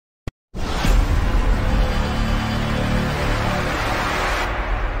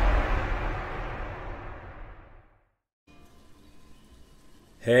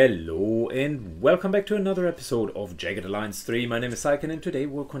Hello and welcome back to another episode of Jagged Alliance 3. My name is Syken and today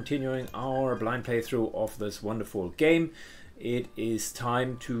we're continuing our blind playthrough of this wonderful game. It is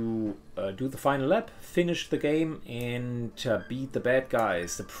time to do the final lap, finish the game and beat the bad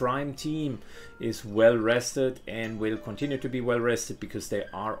guys. The prime team is well rested and will continue to be well rested because they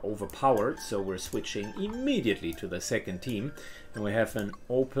are overpowered. So we're switching immediately to the second team and we have an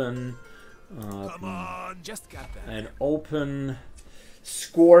open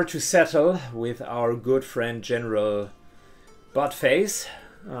score to settle with our good friend General Buttface,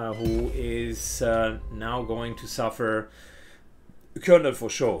 who is now going to suffer Colonel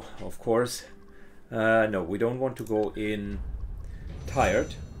Faucheux, of course. No, we don't want to go in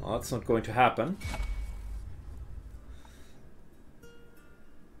tired. Well, that's not going to happen.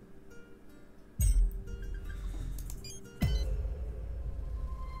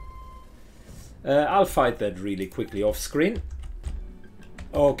 I'll fight that really quickly off screen.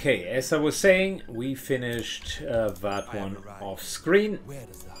 Okay, as I was saying, we finished that one off screen.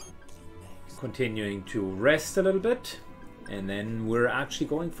 Continuing to rest a little bit. And then we're actually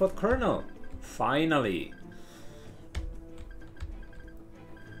going for the Coronel. Finally.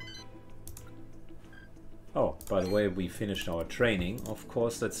 Oh, by the way, we finished our training. Of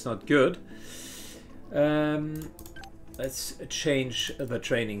course, that's not good. Let's change the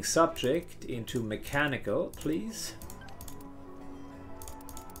training subject into mechanical, please.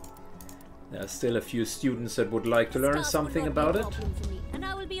 There are still a few students that would like to learn something about it. And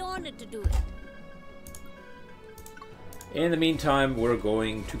I will be honored to do it. In the meantime, we're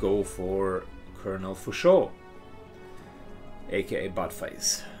going to go for Colonel Faucheux, aka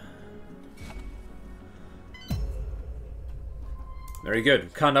Buttface. Very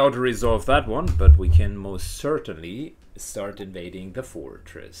good. Can't auto-resolve that one, but we can most certainly start invading the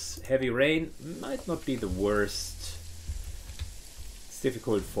fortress. Heavy rain might not be the worst. It's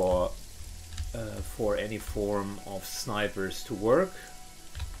difficult for any form of snipers to work.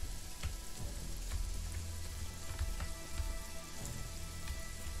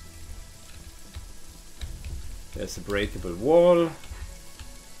 There's a breakable wall.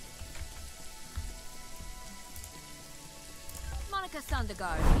 Monica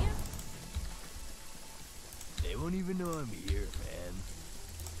Sondergaard here. They won't even know I'm here, man.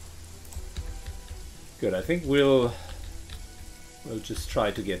 Good, I think we'll just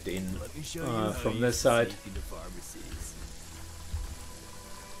try to get in from this side.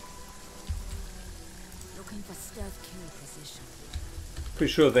 Looking for stealth kill position.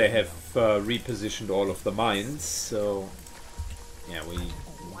 Pretty sure they have repositioned all of the mines, so yeah, we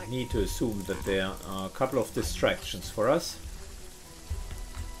need to assume that there are a couple of distractions for us.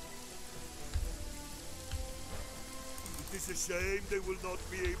 It is a shame they will not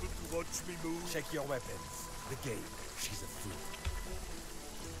be able to watch me move. Check your weapons. The game. She's a fool.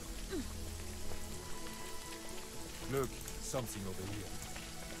 Look, something over here.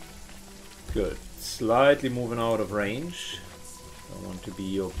 Good. Slightly moving out of range. Don't want to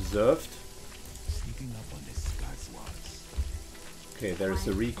be observed. Sneaking up on this guy's walls. Okay, there's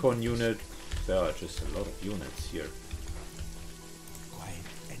a recon unit. There are just a lot of units here. Quiet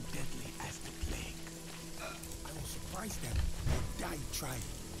and deadly as the plague. I will surprise them or die trying.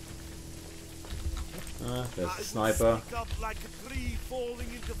 There's a sniper. Sneak up like a tree falling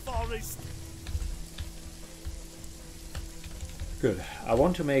into forest. Good. I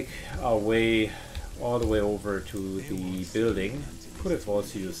want to make our way all the way over to the building. Could have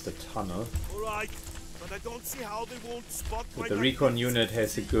also used the tunnel. Alright, but I don't see how they won't spot But my the recon unit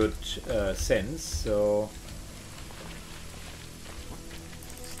has a good sense, so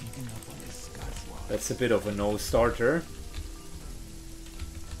Sneaking up on this guy's walls. that's a bit of a no-starter.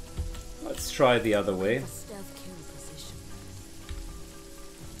 Let's try the other way. For stealth kill position.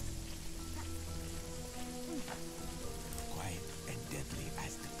 Quiet and deadly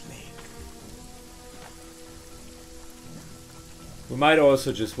as the plague. We might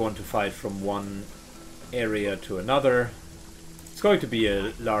also just want to fight from one area to another. It's going to be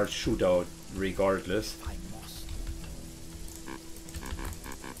a large shootout regardless. I must.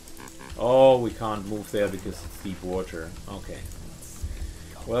 Oh, we can't move there because it's deep water. Okay.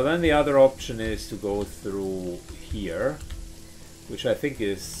 Well, then the other option is to go through here, which I think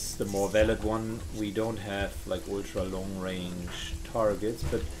is the more valid one. We don't have like ultra long range targets,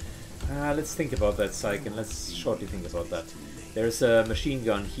 but let's think about that, Syken. Let's shortly think about that. There's a machine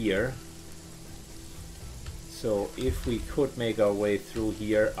gun here. So if we could make our way through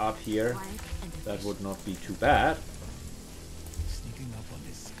here, up here, that would not be too bad. Sneaking up on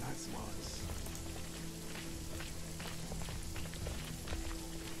this guy's walls.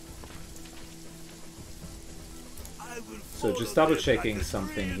 I'll So just double checking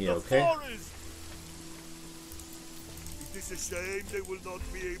something here, okay? It is a shame they will not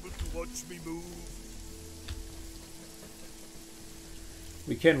be able to watch me move.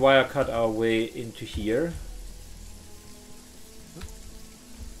 We can wire cut our way into here.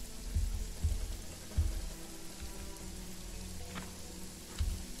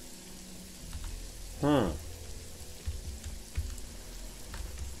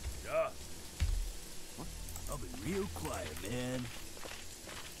 Yeah. I'll be real quiet, man.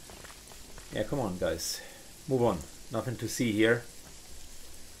 Yeah, come on, guys. Move on. Nothing to see here.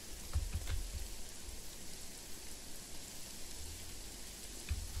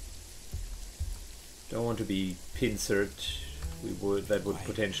 Don't want to be pincered. That would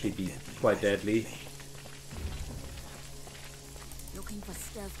potentially be quite deadly. Looking for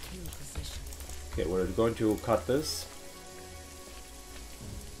stealth kill position. Okay, we're going to cut this.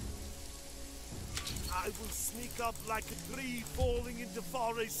 I will sneak up like a tree falling in the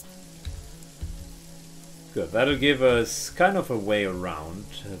forest. Good, that'll give us kind of a way around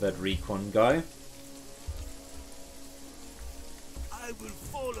that recon guy. I will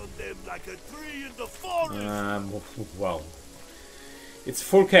fall on them like a tree in the forest. Well, it's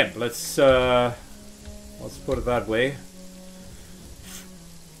full camp. Let's put it that way.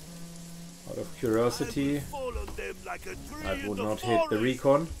 Out of curiosity, that would not hit the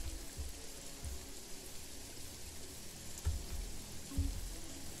recon.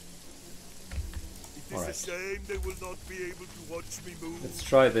 It's a shame they will not be able to watch me move. Let's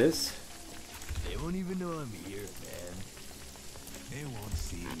try this. They won't even know I'm here, man. They won't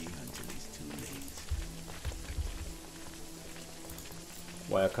see me until it's too late.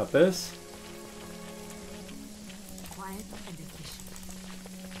 Wire cut this. Quiet and efficient.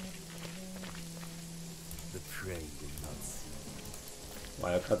 The prey will not see.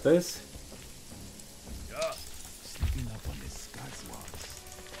 Wire cut this. Yeah. Sneaking up on the Scots walls.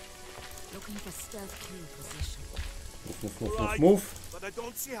 Looking for stealth kill position. Move. Move. But I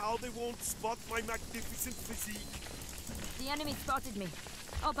don't see how they won't spot my magnificent physique. The enemy spotted me.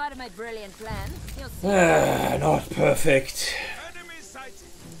 Oh, part of my brilliant plan. You'll see. Not perfect. Enemy sighted.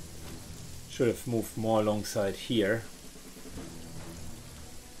 Should have moved more alongside here.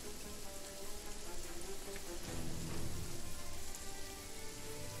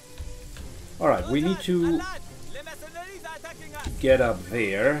 Alright, we need to get up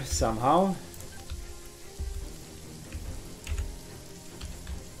there somehow.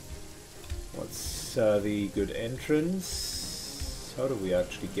 What's the good entrance? How do we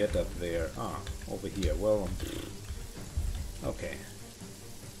actually get up there? Ah, over here. Well, okay.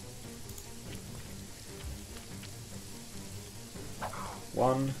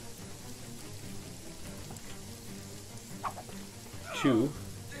 One, two.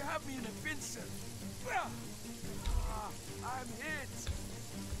 They have me in a pincer. I'm hit.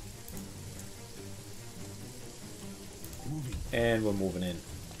 Moving. And we're moving in.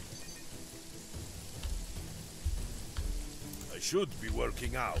 I should be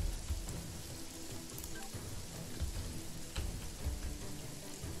working out.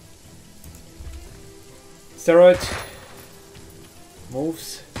 Steroid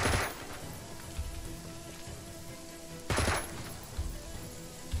moves.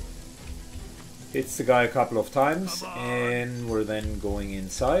 Hits the guy a couple of times, and we're then going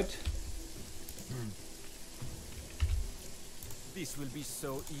inside. This will be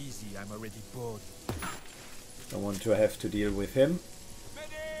so easy, I'm already bored. Don't want to have to deal with him.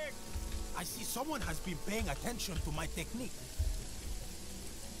 Medic! I see someone has been paying attention to my technique.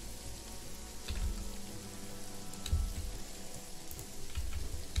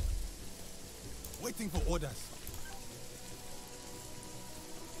 Waiting for orders.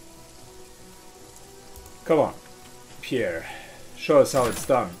 Come on, Pierre. Show us how it's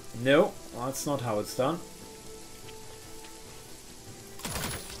done. No, that's not how it's done.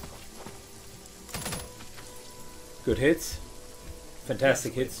 Good hits.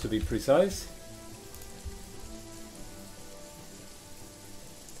 Fantastic hits, to be precise.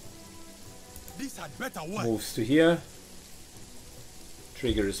 This had better work. Moves to here.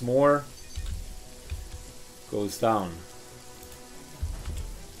 Triggers more. Goes down.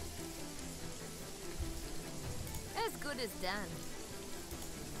 As good as done.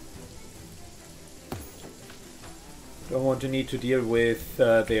 Don't want to need to deal with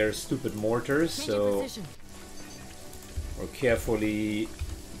their stupid mortars, Change your so position. we're carefully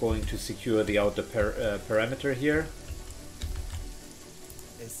going to secure the outer perimeter here.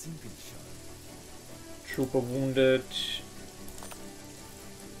 A single shot. Trooper wounded.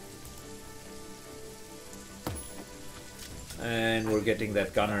 And we're getting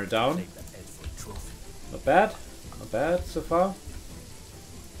that gunner down. Take that head for a trophy. Not bad. Not not bad so far.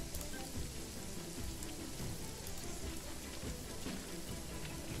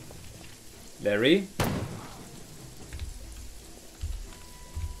 Larry.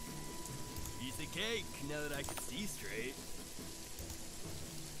 Piece of cake, now that I can see straight.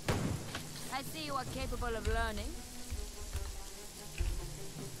 I see you are capable of learning.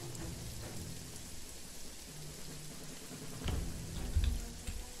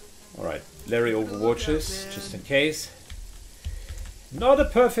 Alright, Larry overwatches, just in case. Not a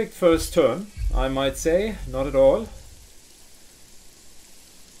perfect first turn, I might say. Not at all.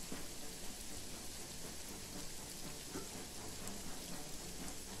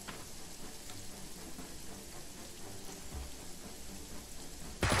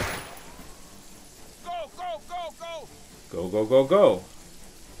 Go, go, go, go.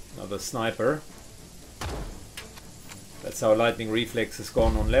 Another sniper. That's how lightning reflex is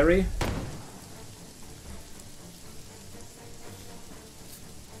gone on Larry.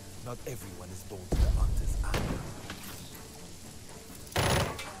 Not everyone is born to the hunter's eye.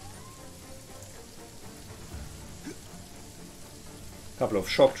 A couple of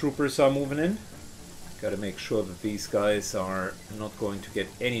shock troopers are moving in. Gotta make sure that these guys are not going to get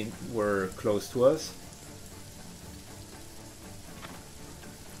anywhere close to us.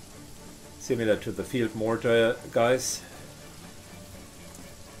 Similar to the field mortar guys.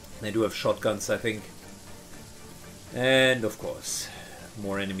 They do have shotguns, I think. And of course,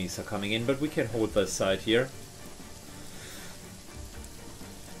 more enemies are coming in, but we can hold this side here.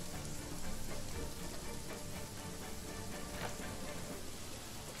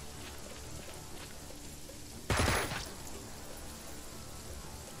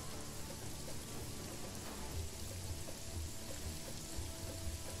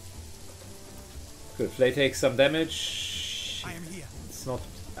 Good, Flay takes some damage. I am here. It's not...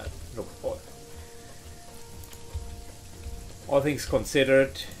 look, all things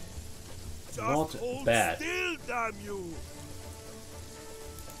considered, not hold bad. Still, damn you!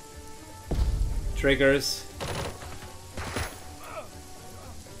 Triggers.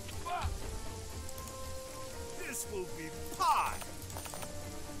 This will be pie!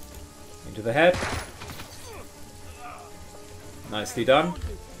 Into the head. Nicely done.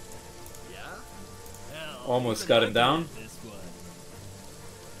 Almost got him down.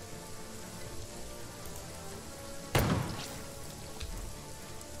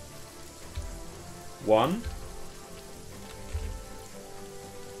 One.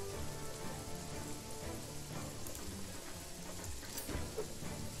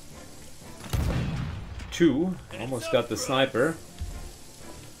 Two. Almost got the sniper.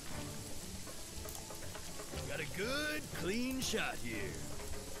 Got a good, clean shot here.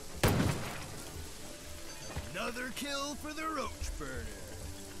 Another kill for the roach burner.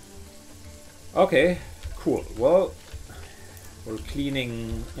 Okay, cool. Well, we're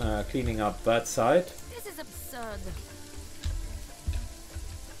cleaning up that side. This is absurd.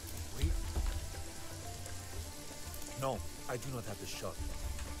 Wait. No, I do not have the shot.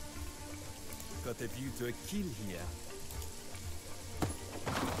 Got a view to a kill here.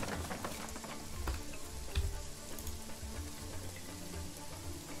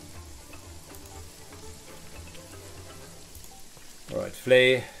 Alright,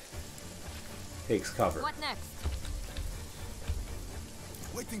 Flay takes cover. What next?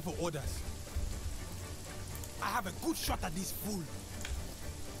 Waiting for orders. I have a good shot at this fool.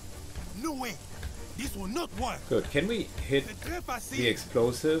 No way. This will not work. Good. Can we hit The trap I see. the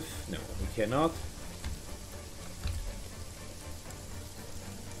explosive? No, we cannot.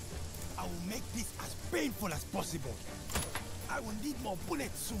 I will make this as painful as possible. I will need more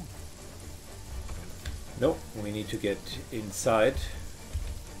bullets soon. No, we need to get inside.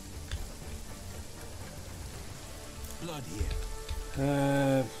 Blood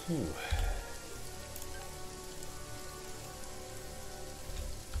here. Phew.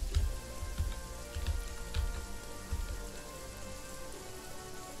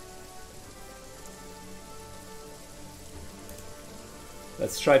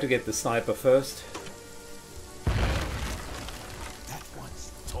 Let's try to get the sniper first. That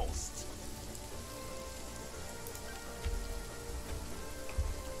one's toast.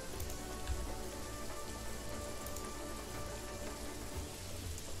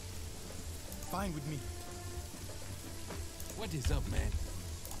 Fine with me. What is up, man?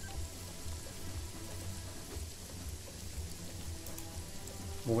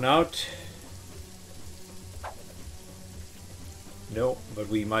 Moving out. No, but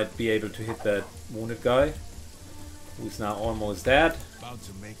we might be able to hit that wounded guy, who's now almost dead. About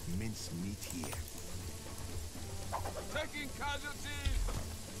to make mince meat here. Taking casualties!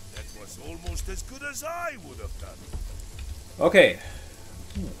 That was almost as good as I would have done. Okay.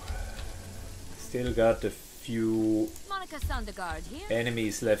 Still got a few Monica Sondergaard here.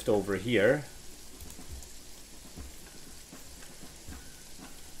 enemies left over here.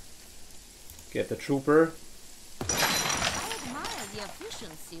 Get the trooper. I admire the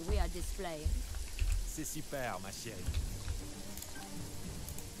efficiency we are displaying. C'est super, ma chérie.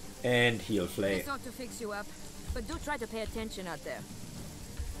 And heal flay. This ought to fix you up, but do try to pay attention out there.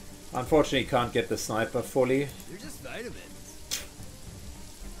 Unfortunately, can't get the sniper fully. They're just vitamins.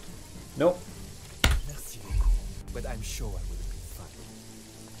 Nope. Merci beaucoup. But I'm sure I would have been fine.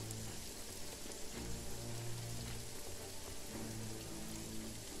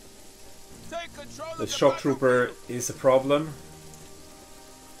 Take control The of shock trooper is a problem.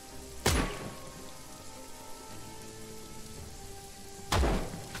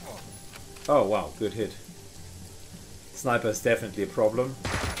 Oh wow, good hit. Sniper is definitely a problem.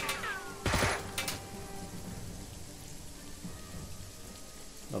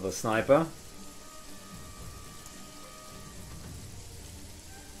 Another sniper.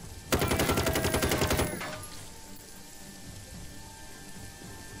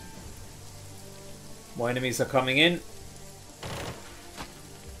 More enemies are coming in.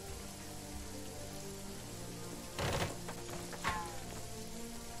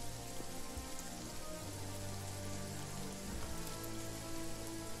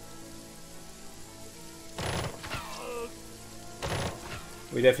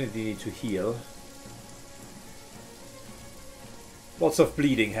 We definitely need to heal. Lots of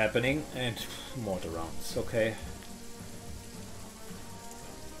bleeding happening and mortar rounds, okay.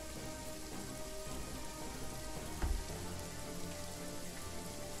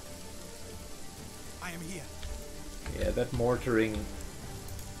 I am here. Yeah, that mortaring,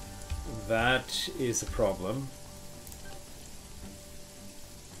 that is a problem.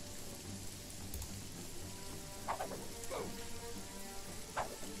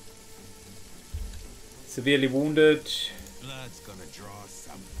 Severely wounded. Blood's gonna draw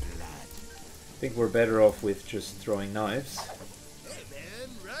some blood. I think we're better off with just throwing knives. Hey man,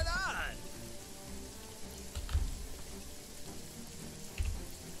 right on.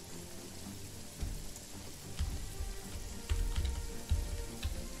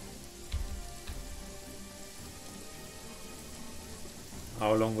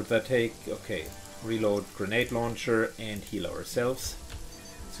 How long would that take? Okay, reload grenade launcher and heal ourselves.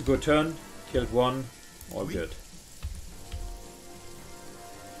 It's a good turn. Killed one. All good.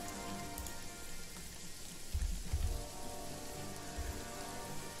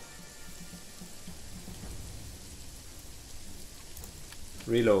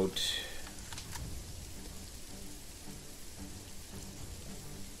 Reload.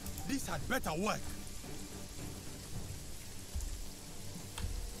 This had better work.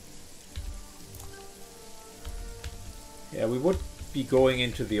 Yeah, we would be going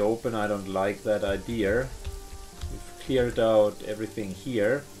into the open. I don't like that idea. We've cleared out everything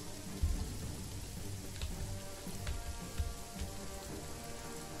here.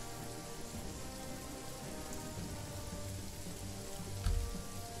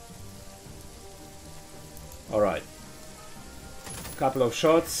 All right. Couple of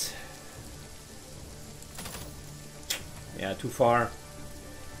shots. Yeah, too far.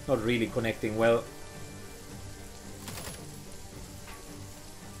 Not really connecting well.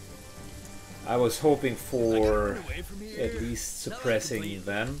 I was hoping for at least suppressing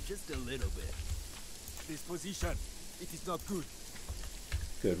them. Just a little bit. This position, it is not good.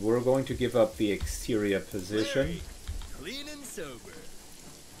 Good, we're going to give up the exterior position. Very clean and sober.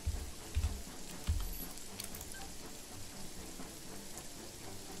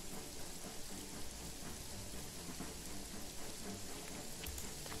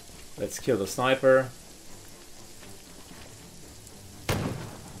 Let's kill the sniper.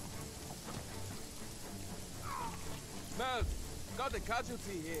 Mel, got a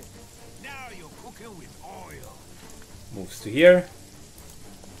casualty here. Now you're cooking with oil. Moves to here.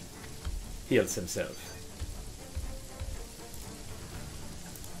 Heals himself.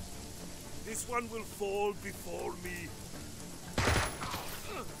 This one will fall before me.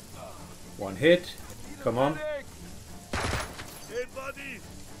 One hit. Come on. Hey buddy,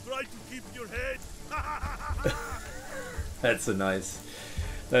 try to keep your head. That's a nice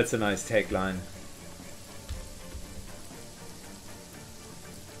tagline.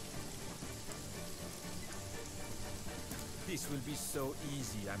 This will be so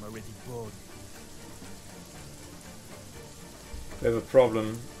easy, I'm already bored. We have a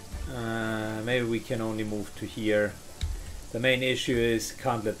problem. Maybe we can only move to here. The main issue is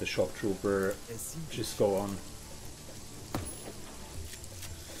can't let the shock trooper just go on.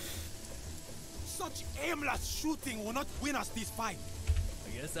 aimless shooting will not win us this fight.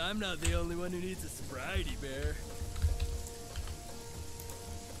 I guess I'm not the only one who needs a sobriety bear.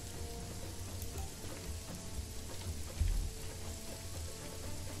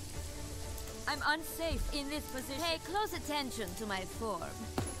 I'm unsafe in this position. Pay close attention to my form.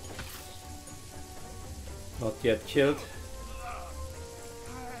 Not yet killed. I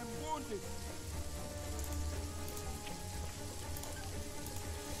am wounded.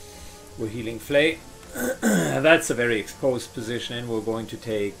 We're healing Flay. That's a very exposed position, and we're going to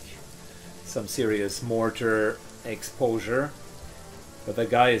take some serious mortar exposure. But the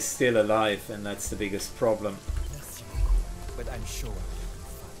guy is still alive, and that's the biggest problem. Merci beaucoup, but I'm sure.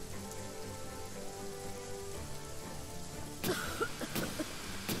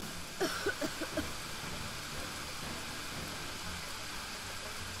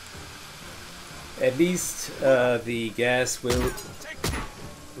 At least the gas will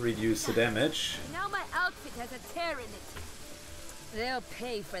reduce the damage. Now my outfit has a tear in it. They'll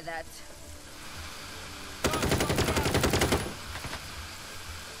pay for that.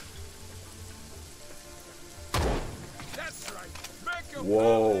 That's right. Make your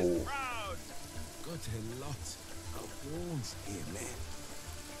Whoa. brothers proud. Got a lot of wounds here, man.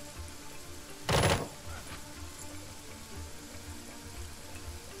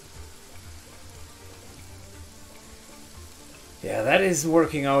 Yeah, that is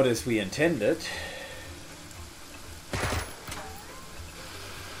working out as we intended.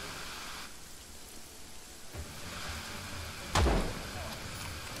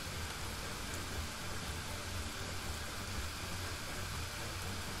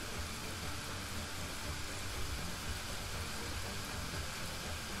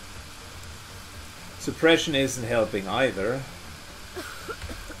 Suppression isn't helping either.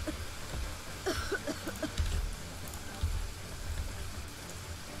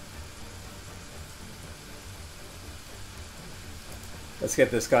 Let's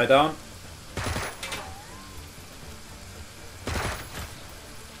get this guy down.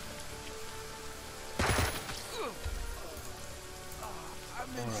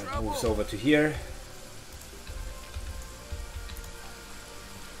 Alright, moves over to here.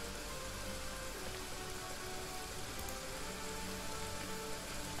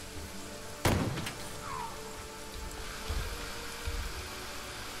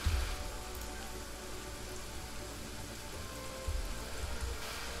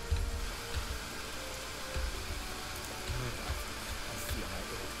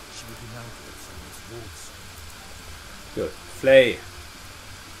 Good. Flay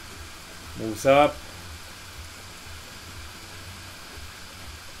moves up.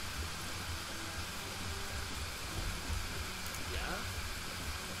 Yeah?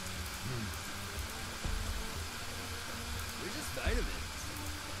 We're just vitamins.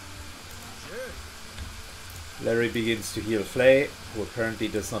 Sure. Larry begins to heal Flay, who apparently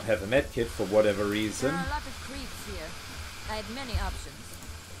does not have a medkit for whatever reason. There are a lot of creeps here. I had many options.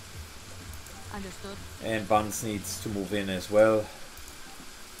 Understood. And Buns needs to move in as well.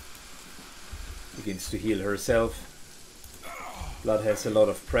 Begins to heal herself. Blood has a lot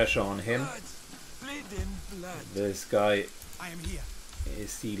of pressure on him. Bleeding blood. This guy I am here.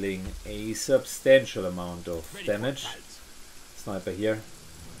 is dealing a substantial amount of damage. Sniper here.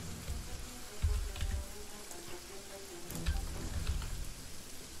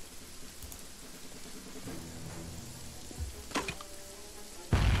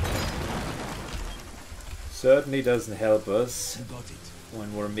 Certainly doesn't help us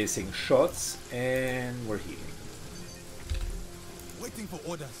when we're missing shots, and we're healing. Waiting for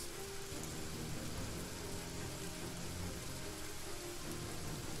orders.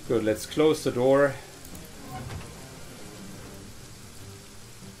 Good, let's close the door.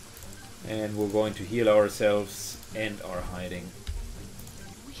 And we're going to heal ourselves and our hiding.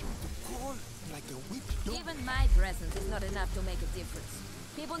 We should call like a witch dog. Even my presence is not enough to make a difference.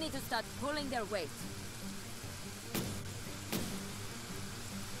 People need to start pulling their weight.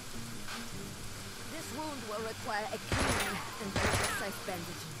 This wound will require a clean and very precise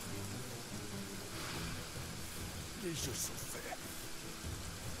bandaging. It's just so fair.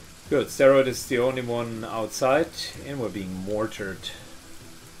 Good, Steroid is the only one outside, and we're being mortared.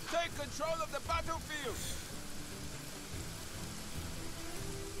 Take control of the battlefield.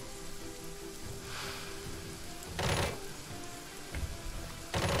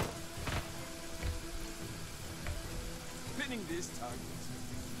 Pinning this target.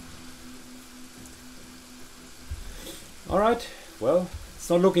 Alright, well, it's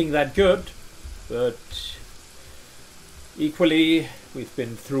not looking that good, but equally, we've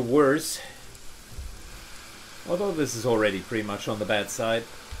been through worse. Although this is already pretty much on the bad side.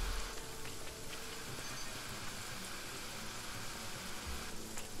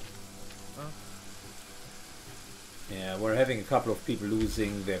 we're having a couple of people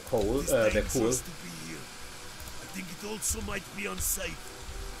losing their coal. It's Their dangerous cool. to be here. I think it also might be unsafe.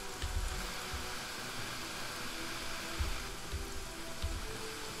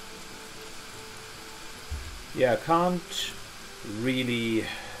 Yeah, I can't really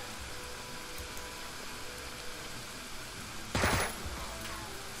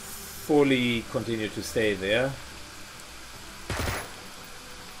fully continue to stay there.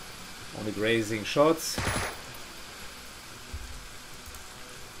 Only grazing shots.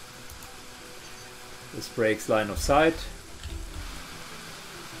 This breaks line of sight.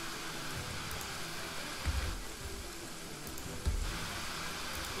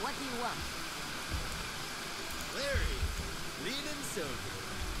 What do you want? Larry, lean and sober.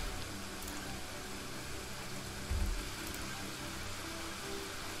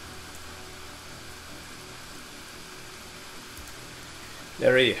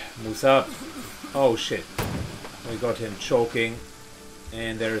 Larry moves up. Oh shit. We got him choking.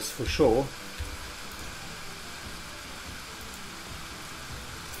 And there's Faucheux.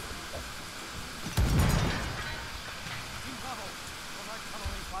 Team Bravo, provide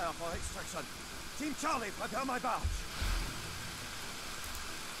covering fire for extraction. Team Charlie, prepare my barge.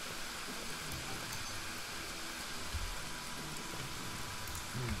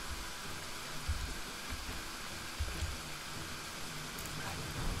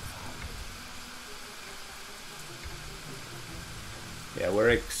 Yeah, we're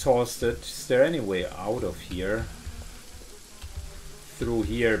exhausted. Is there any way out of here? Through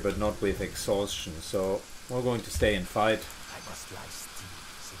here, but not with exhaustion. So we're going to stay and fight. I must lie still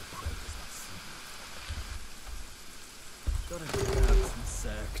so the prey does not see me. Gotta grab some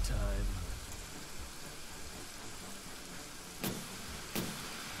sack time.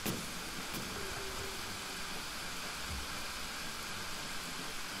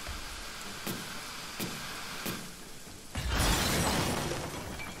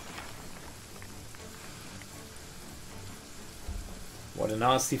 What a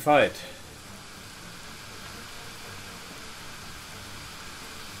nasty fight.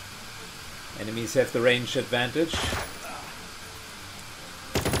 Enemies have the range advantage.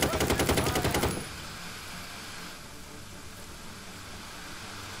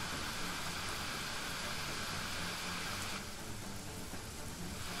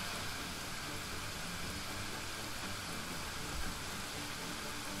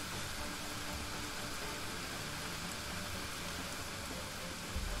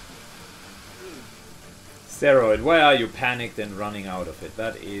 Steroid, why are you panicked and running out of it?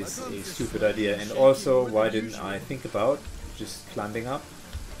 That is a stupid idea. And also, why didn't I think about just climbing up?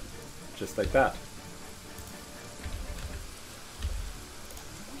 Just like that.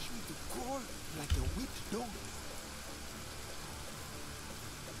 You wish me to call like a whipped dog.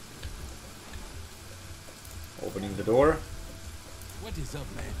 Opening the door. What is up,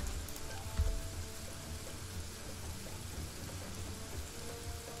 man?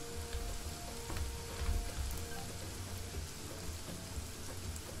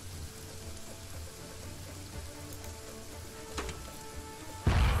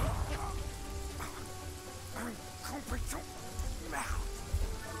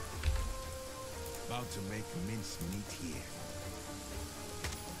 About to make mince meat here.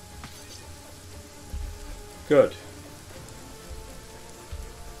 Good.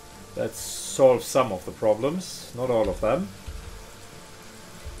 That solves some of the problems, not all of them.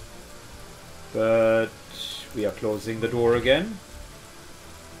 But we are closing the door again.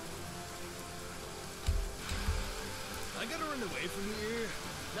 I gotta run away from here.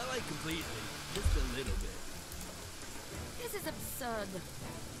 Not like completely, just a little bit. This is absurd.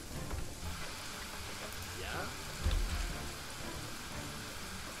 Yeah?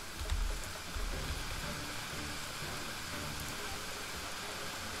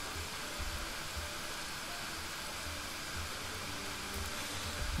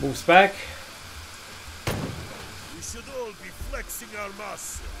 Moves back. We should all be flexing our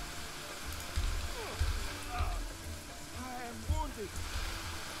muscle. I am wounded.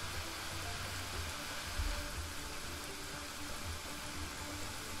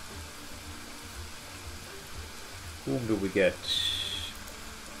 Whom do we get?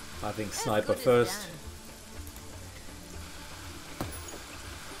 I think As sniper good as first. done.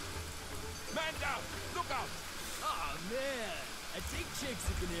 Man down! Look out! Aw, man! I take chicks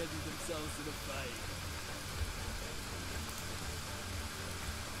who can handle themselves in a fight.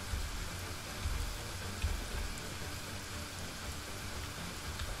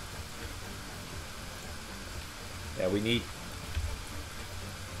 Yeah, we need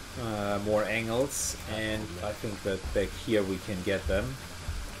more angles, and I think that back here we can get them.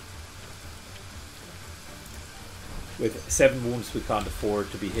 With 7 wounds we can't afford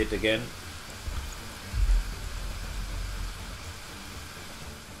to be hit again.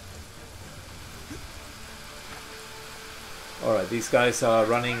 Alright, these guys are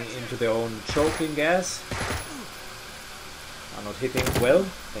running into their own choking gas. Are not hitting well,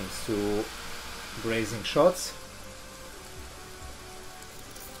 thanks to grazing shots.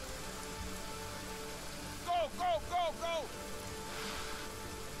 Go, go, go, go!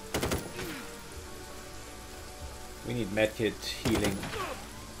 We need medkit healing.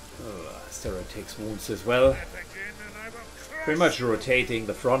 Steroid takes wounds as well. Pretty much rotating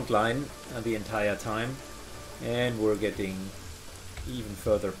the front line the entire time. And we're getting even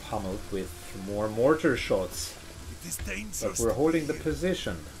further pummeled with more mortar shots. It is dangerous. But we're holding the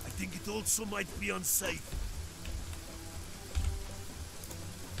position. I think it also might be unsafe.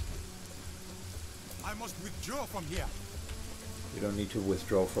 I must withdraw from here. You don't need to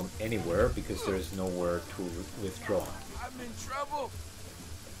withdraw from anywhere because there's nowhere to withdraw. I'm in trouble.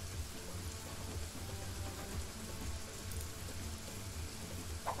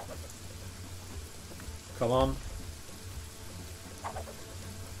 Come on.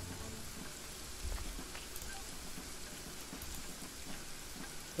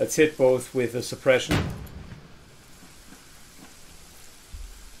 Let's hit both with a suppression.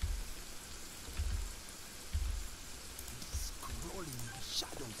 Scrolling in the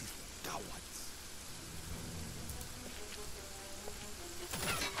shadows is cowards.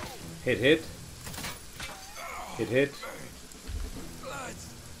 Hit, hit. Hit, hit. Blood.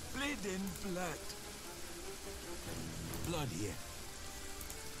 Bleeding blood. Blood here.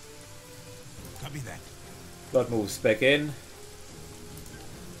 Copy that. Blood moves back in.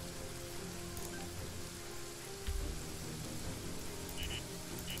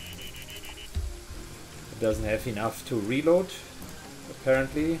 It doesn't have enough to reload,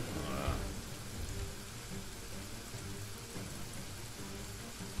 apparently.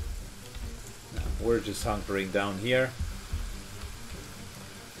 No, we're just hunkering down here.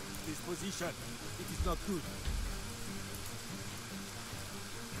 This position, it is not good.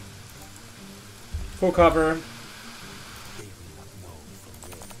 Full cover. They will not know from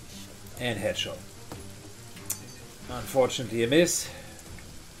where we shall. And headshot. Unfortunately a miss.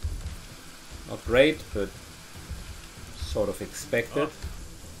 Not great, but sort of expected.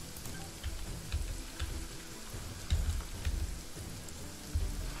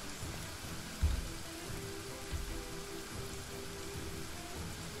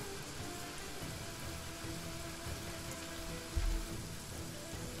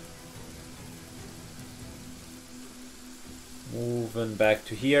 Moving back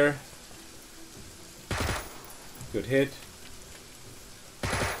to here. Good hit.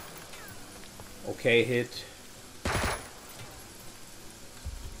 Okay hit.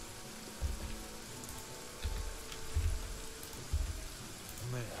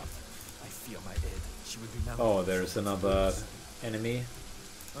 Man, I fear my head. She will be now. Oh, there's another enemy.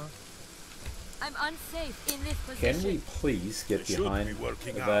 I'm unsafe in this position. Can we please get It should behind be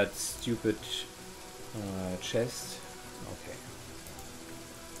working that out. stupid chest? Okay.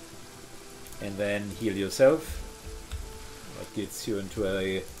 And then heal yourself. That gets you into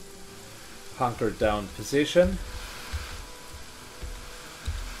a hunkered down position.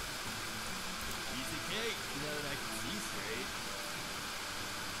 Easy cake, now that I can see straight.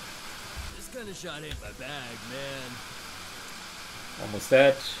 This kind of shot ain't my bag, man. Almost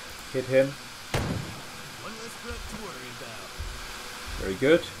dead. Hit him. One less front to worry about. Very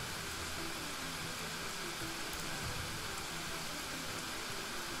good.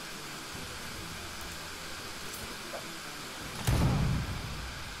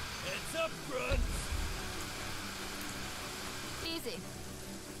 Heads up, front! Easy.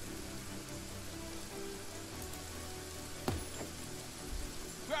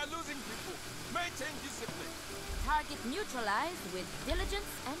 We are losing people. Maintain discipline. Target neutralized with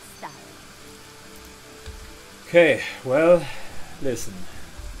diligence and style. Okay, well, listen.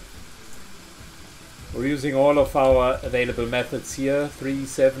 We're using all of our available methods here. 3,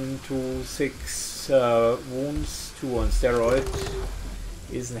 7, 2, 6 wounds, 2 on steroid.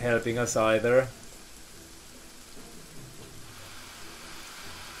 Isn't helping us either.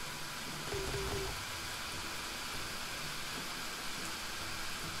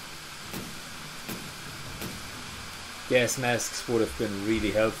 Gas masks would have been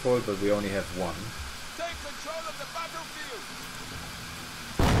really helpful, but we only have 1. Take control of the battlefield.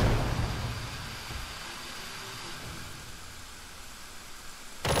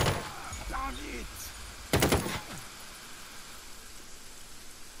 Damn it!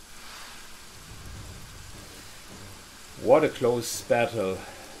 What a close battle.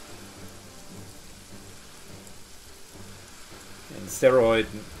 steroid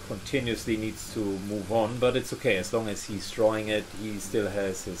continuously needs to move on, but it's okay as long as he's drawing it. He still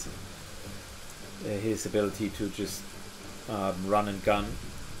has his ability to just run and gun,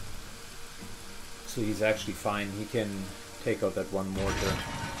 so he's actually fine. He can take out that one mortar.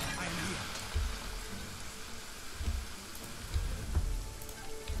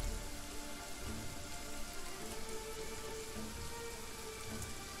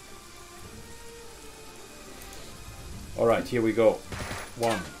 Alright, here we go.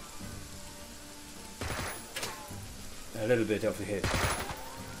 One. A little bit of a hit.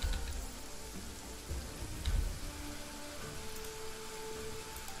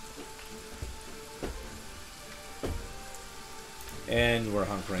 And we're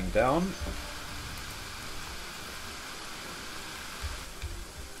hunkering down.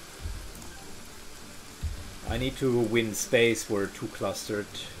 I need to win space. We're too clustered.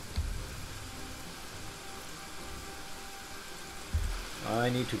 I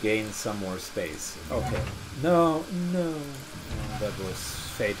need to gain some more space. Okay. No, no. Oh, that was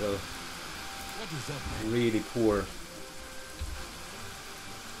fatal. What is up, man? Really poor.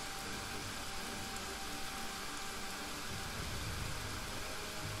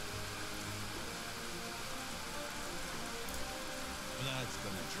 Blood's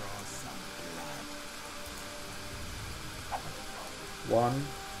gonna draw some blood. One,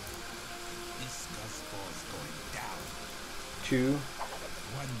 This Guzzball's going down. two,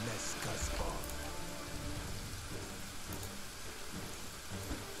 One less Guzzball.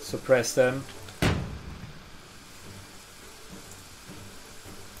 suppress them.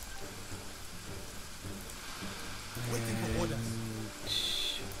 Waiting for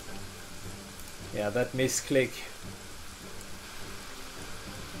orders. Yeah, that misclick.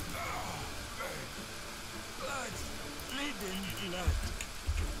 Blood. Bleeding blood.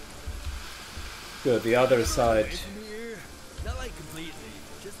 Good, the other side. From here, not like completely,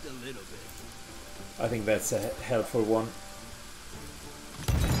 just a little bit. I think that's a helpful one.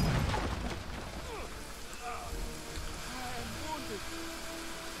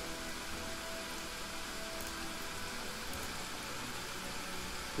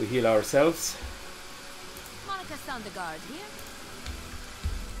 We heal ourselves. Monica stand the guard here.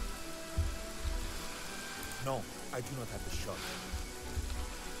 No, I do not have the shot.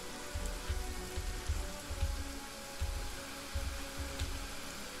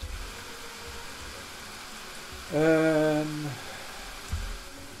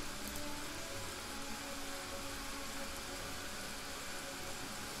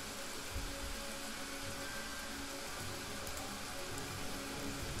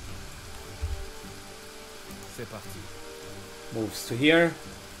 C'est parti. Moves to here.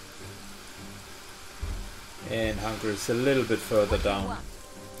 And hunkers a little bit further down.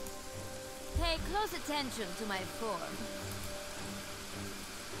 Pay close attention to my form.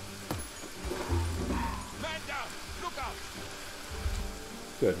 Man down! Look out!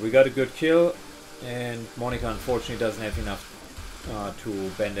 Good, we got a good kill. And Monica unfortunately doesn't have enough to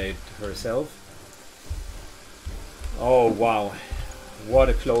band-aid herself. Oh wow, what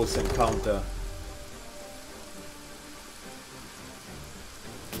a close encounter.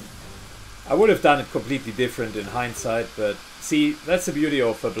 I would have done it completely different in hindsight, but see, that's the beauty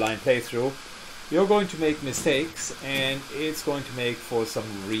of a blind playthrough. You're going to make mistakes, and it's going to make for some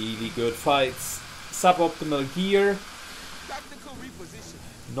really good fights. Suboptimal gear, Tactical reposition.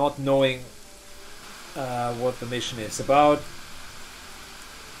 not knowing what the mission is about.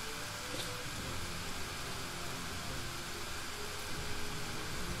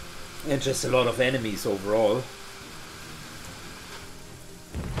 And just a lot of enemies overall.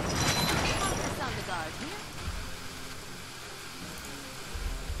 Stand the guard here.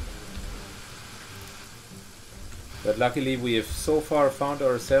 But luckily we have so far found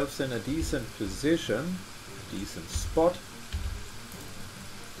ourselves in a decent position, decent spot.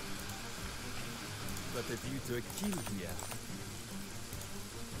 But a view to a kill here.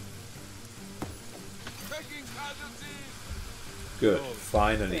 Taking casualties. Good, The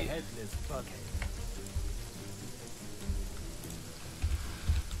finally. headless bucket.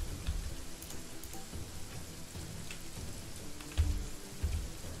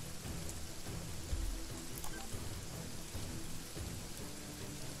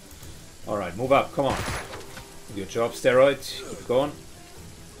 Alright, move up, come on. Good job, steroid. Keep going.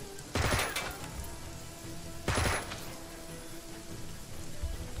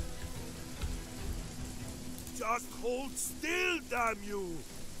 Just hold still, damn you!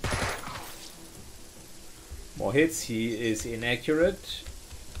 More hits, he is inaccurate.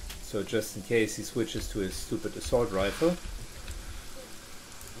 So just in case he switches to his stupid assault rifle.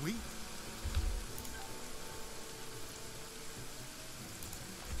 Oui.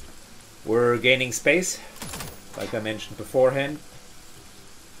 We're gaining space, like I mentioned beforehand.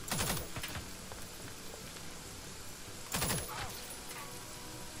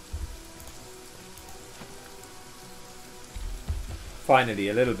 Finally,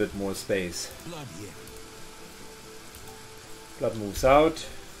 a little bit more space. Blood here. Blood moves out.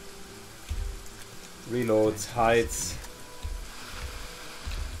 Reloads, hides.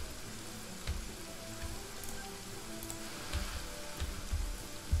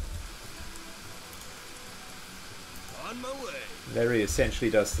 On my way. Larry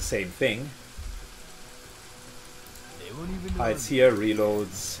essentially does the same thing. They won't even know. Hides here,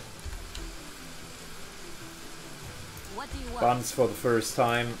 reloads. What do you want? Buns for the first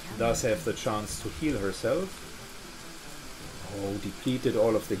time. Does have the chance to heal herself. Oh, depleted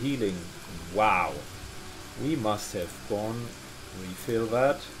all of the healing. Wow. We must have gone refill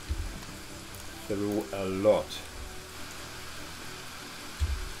that through a lot.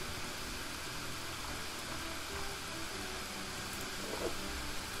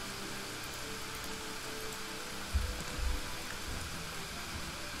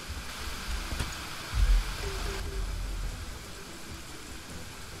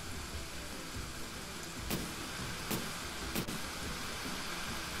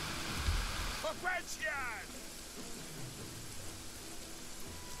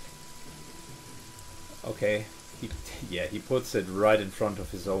 Okay, he puts it right in front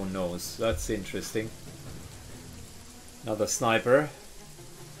of his own nose. That's interesting. Another sniper.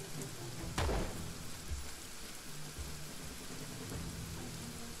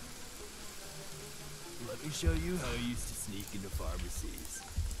 Let me show you how I used to sneak into pharmacies.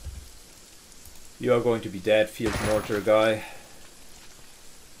 You are going to be dead, field mortar guy.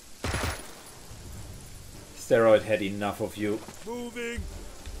 Steroid had enough of you. Moving.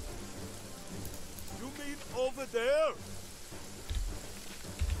 You mean over there?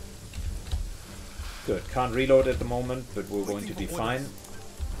 Good, can't reload at the moment, but we're going to be fine.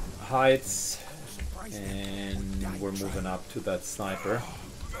 Hides, and we're moving up to that sniper.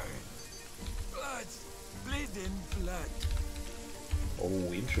 Blood. Bleeding blood.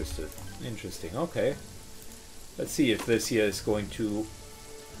 Oh, interesting, okay. Let's see if this here is going to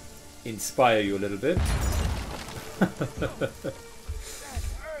inspire you a little bit.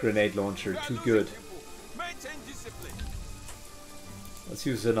 Grenade launcher, too good. Maintain discipline. Let's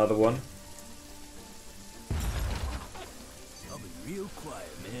use another one. I'll be real quiet,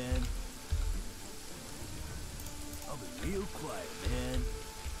 man. I'll be real quiet, man.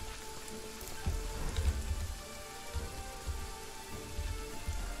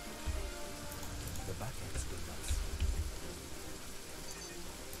 The backhand's good nuts.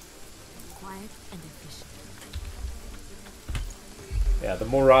 Quiet and efficient. Yeah, the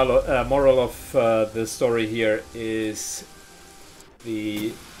moral of the story here is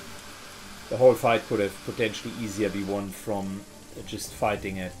the whole fight could have potentially easier be won from just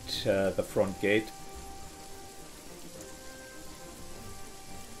fighting at the front gate.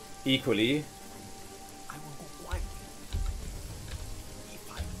 Equally, I will go quietly.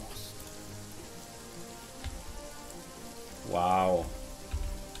 If I must. wow.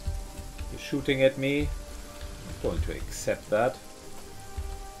 You're shooting at me. I'm going to accept that.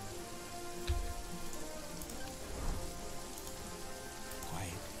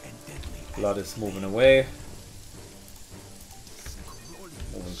 Quiet and deadly. Blood is moving away.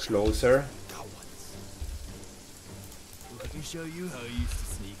 Moving closer. Cowards. Let me show you how I used to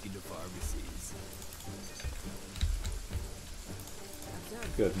sneak into pharmacies.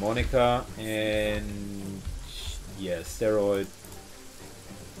 Good, Monica. And yeah, Steroid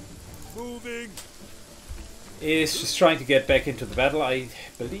Moving. is just trying to get back into the battle. I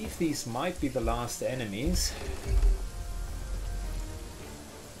believe these might be the last enemies.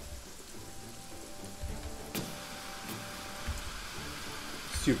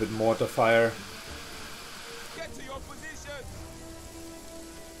 Stupid mortar fire. Get to your position.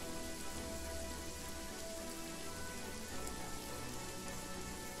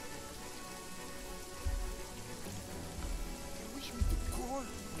 You wish me to crawl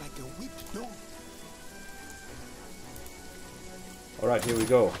like a whipped dog. Alright, here we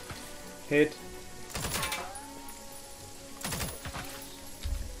go. Hit.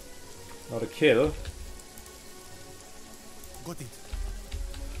 Not a kill. Got it.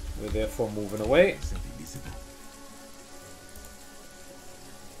 We're therefore moving away. Invisible.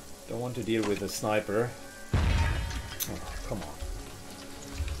 Don't want to deal with a sniper. Oh, come on.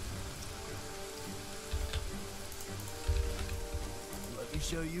 Let me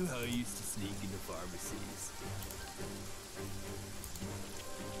show you how I used to sneak into pharmacies.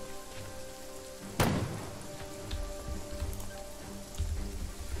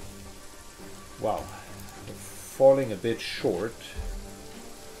 Wow, we're falling a bit short.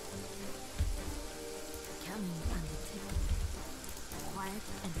 Cunning and detective. Quiet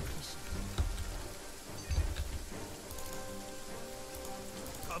and efficient.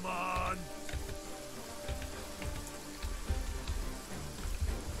 Come on!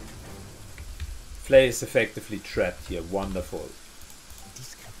 Flay is effectively trapped here. Wonderful.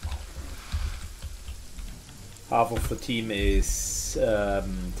 Half of the team is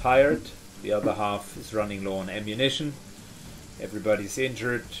tired. The other half is running low on ammunition. Everybody's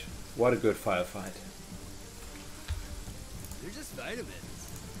injured. What a good firefight. They're just vitamins.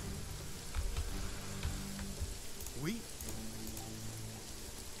 We?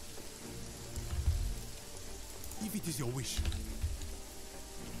 If it is your wish.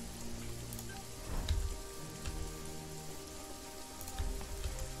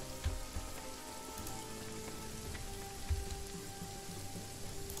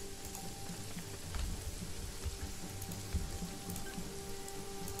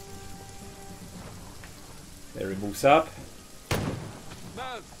 There he moves up.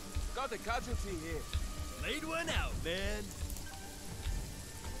 Man, got a casualty here. Laid one out, man.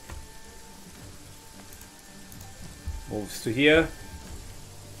 Moves to here.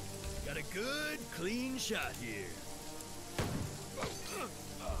 Got a good, clean shot here.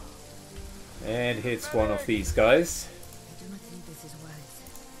 And hits one of these guys. I do not think this is wise.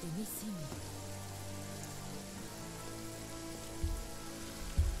 They may see me.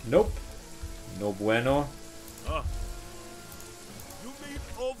 Nope. No bueno. Huh? You mean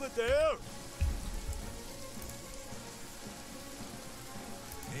over there?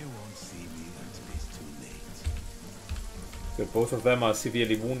 They won't see me until it's too late. Good, both of them are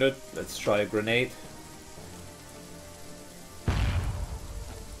severely wounded. Let's try a grenade.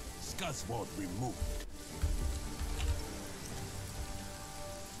 Scuzzword removed.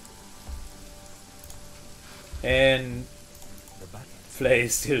 And The battle. Flay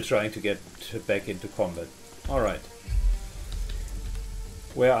is still trying to get back into combat. Alright.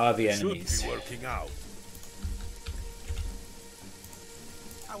 Where are the enemies? Should be working out.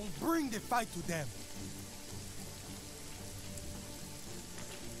 I will bring the fight to them.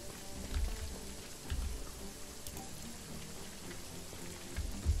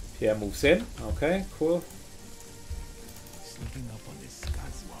 Pierre moves in. Okay, cool. Sneaking up on this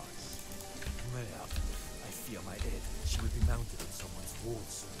Scuzzwards. Well, I fear my head. She will be mounted on someone's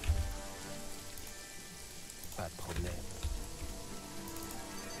walls. Bad problem.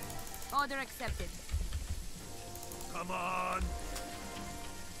 Order accepted. Come on!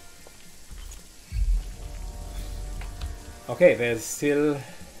 Okay, there's still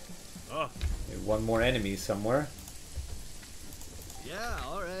Huh? one more enemy somewhere. Yeah,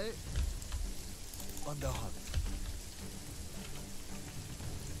 alright. On the hunt.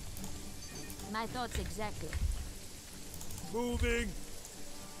 My thoughts exactly. Moving!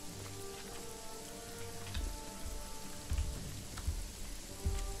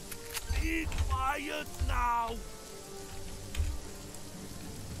 Be quiet now!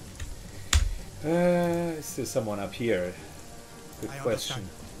 Is there someone up here? Good I question.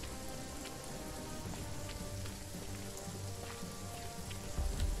 understand.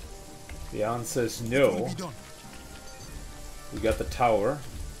 The answer is It no. will be done. We got the tower.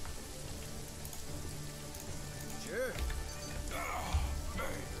 Sure.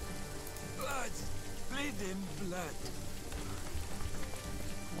 Blood! Bleeding blood.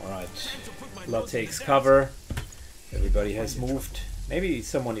 Alright. Blood takes cover. Everybody has moved. Maybe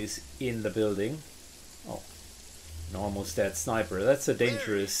someone is in the building. Oh. An almost dead sniper. That's a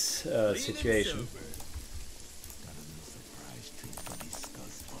dangerous situation.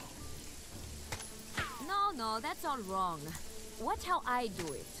 No, that's all wrong. Watch how I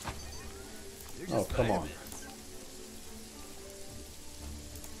do it. They're Oh, just come on. vitamins.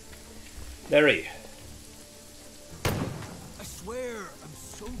 Larry. I swear, I'm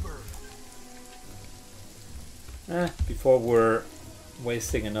sober. Before we're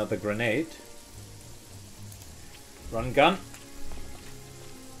wasting another grenade. Run gun.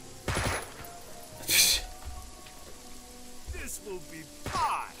 This will be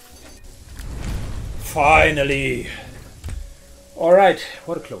pie! Finally! Alright,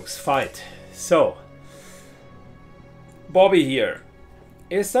 what a close fight. So, Bobby here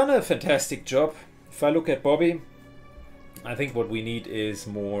has done a fantastic job. If I look at Bobby, I think what we need is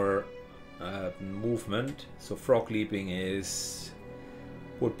more movement. So frog leaping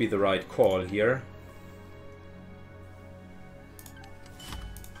would be the right call here.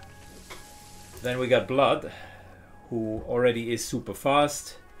 Then we got Blood, who already is super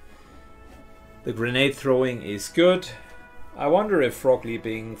fast. The grenade throwing is good. I wonder if frog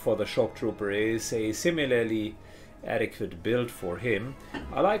leaping for the shock trooper is a similarly adequate build for him.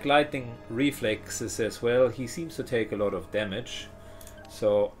 I like lightning reflexes as well. He seems to take a lot of damage.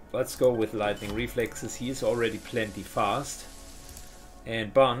 So let's go with lightning reflexes. He is already plenty fast.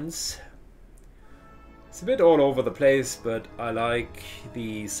 And buns. It's a bit all over the place, but I like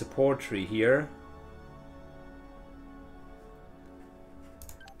the support tree here.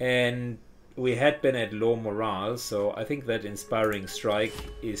 And we had been at low morale, so I think that inspiring strike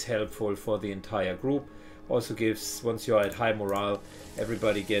is helpful for the entire group. Also gives, once you're at high morale,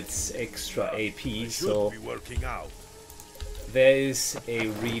 everybody gets extra AP, so working out. There is a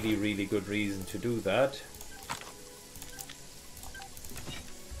really good reason to do that.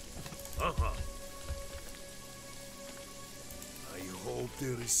 I hope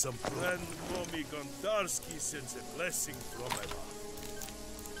there is some plan. Mommy Gondarski sends a blessing from above.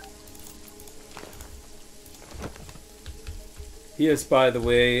 Here's, by the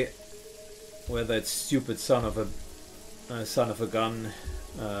way, where that stupid son of a gun,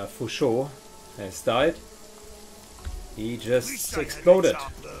 Faucheux, has died. He just exploded,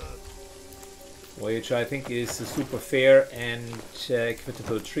 which I think is a super fair and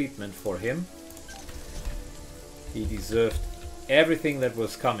equitable treatment for him. He deserved everything that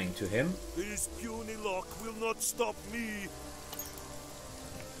was coming to him. This puny lock will not stop me.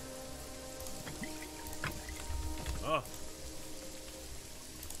 Huh?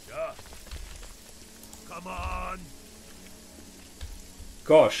 Yeah. Come on.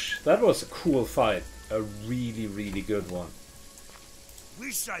 Gosh, that was a cool fight. A really good one.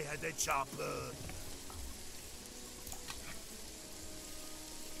 Wish I had a chopper.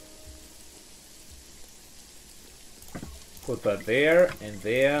 Put that there,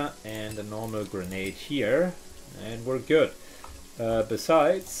 and a normal grenade here, and we're good.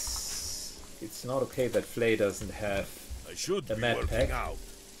 Besides, it's not okay that Flay doesn't have a med pack. Out.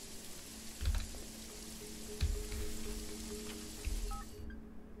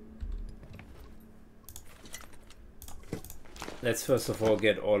 Let's first of all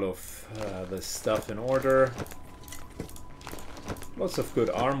get all of the stuff in order. Lots of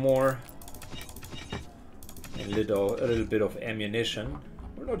good armor. And a little bit of ammunition.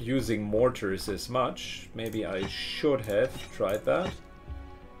 We're not using mortars as much. Maybe I should have tried that.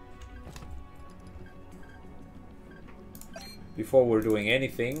 Before we're doing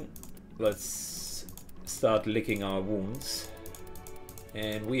anything, let's start licking our wounds.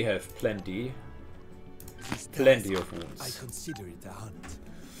 And we have plenty. Plenty of wounds. I consider it a hunt.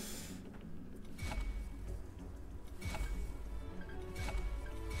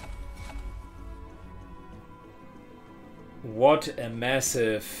 What a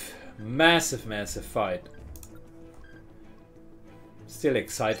massive fight. Still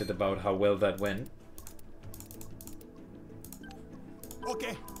excited about how well that went.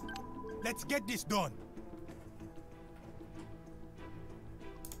 Okay, let's get this done.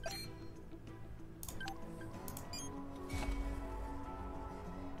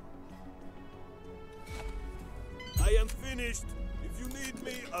 I am finished. If you need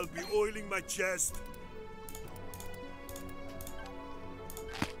me, I'll be oiling my chest.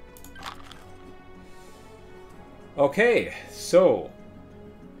 Okay, so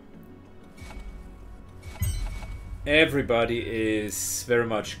everybody is very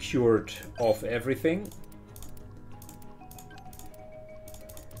much cured of everything.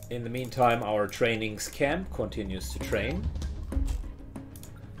 In the meantime, our trainings camp continues to train,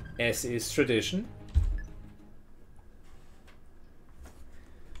 as is tradition.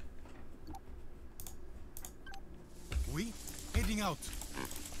 We heading out.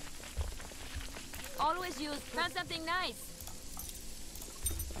 Always use. Found something nice.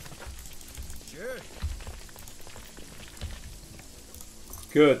 Sure.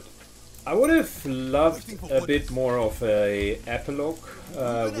 Good. I would have loved a bit more of a epilogue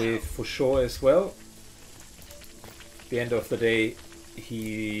with Faucheux as well. At the end of the day,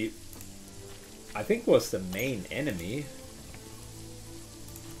 he, I think, was the main enemy.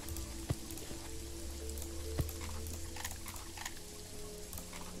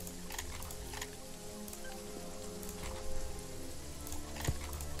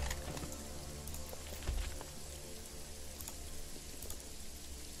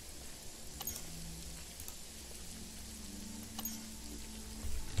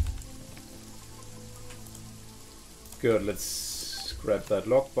 Good, let's grab that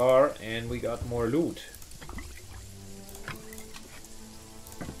lock bar, and we got more loot.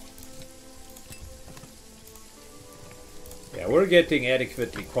 Yeah, we're getting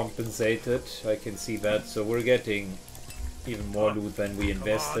adequately compensated, I can see that, so we're getting even more loot than we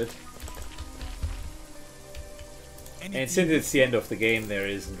invested. And since it's the end of the game, there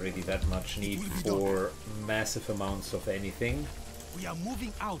isn't really that much need for massive amounts of anything. We are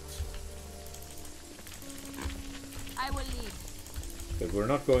moving out. I will lead. But we're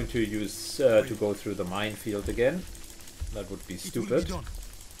not going to use to go through the minefield again. That would be stupid.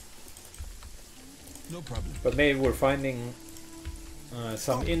 No problem. But maybe we're finding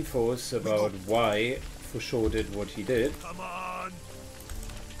some infos about why Faucheux did what he did. Come on!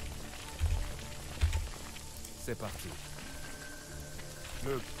 C'est parti.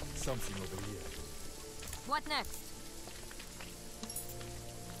 Look, something over here. What next?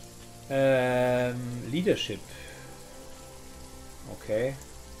 Leadership. Okay.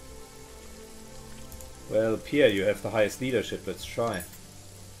 Well, Pierre, you have the highest leadership. Let's try.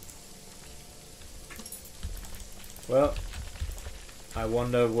 Well, I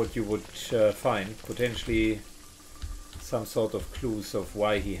wonder what you would find. Potentially some sort of clues of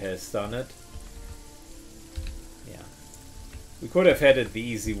why he has done it. Yeah. We could have had it the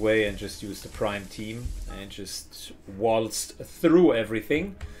easy way and just used the prime team and just waltzed through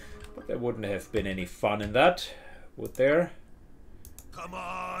everything. But there wouldn't have been any fun in that, would there? Come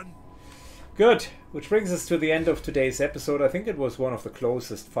on! Good, which brings us to the end of today's episode. I think it was one of the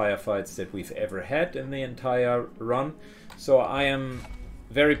closest firefights that we've ever had in the entire run. So I am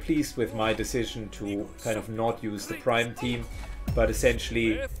very pleased with my decision to kind of not use the prime team, but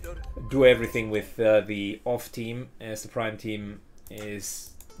essentially do everything with the off team, as the prime team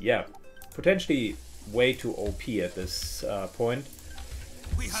is, yeah, potentially way too OP at this point.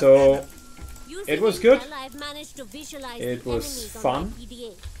 So it was good. It was fun.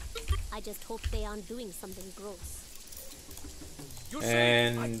 I just hope they aren't doing something gross.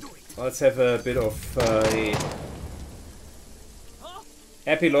 And let's have a bit of a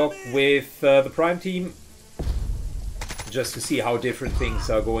epilogue with the prime team, just to see how different things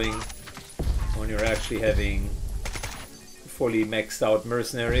are going when you're actually having fully maxed out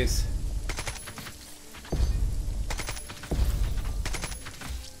mercenaries.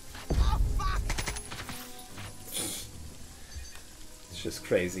 It's just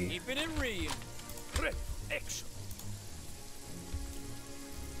crazy. Keeping it real. Prep action.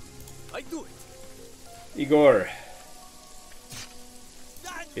 I do it. Igor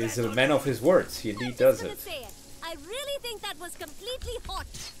is a man of his words. He indeed does it. I really think that was completely hot.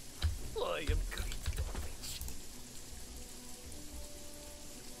 I am great garbage.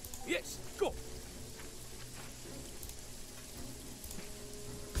 Yes, go.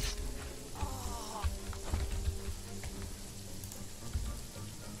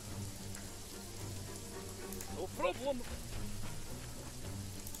 No problem.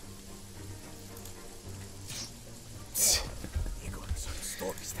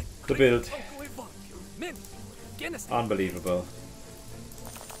 The build. Unbelievable.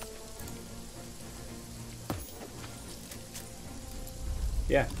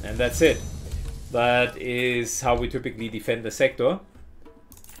 Yeah, and that's it. That is how we typically defend the sector.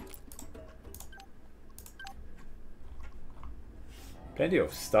 Plenty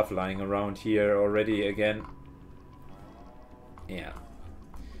of stuff lying around here already again. Yeah.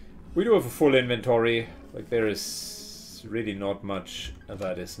 We do have a full inventory. Like, there is really not much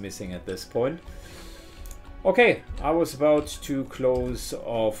that is missing at this point. Okay, I was about to close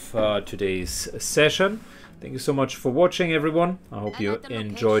off today's session. Thank you so much for watching, everyone. I hope you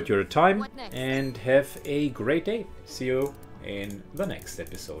enjoyed your time and have a great day. See you in the next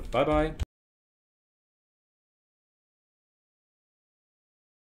episode. Bye bye.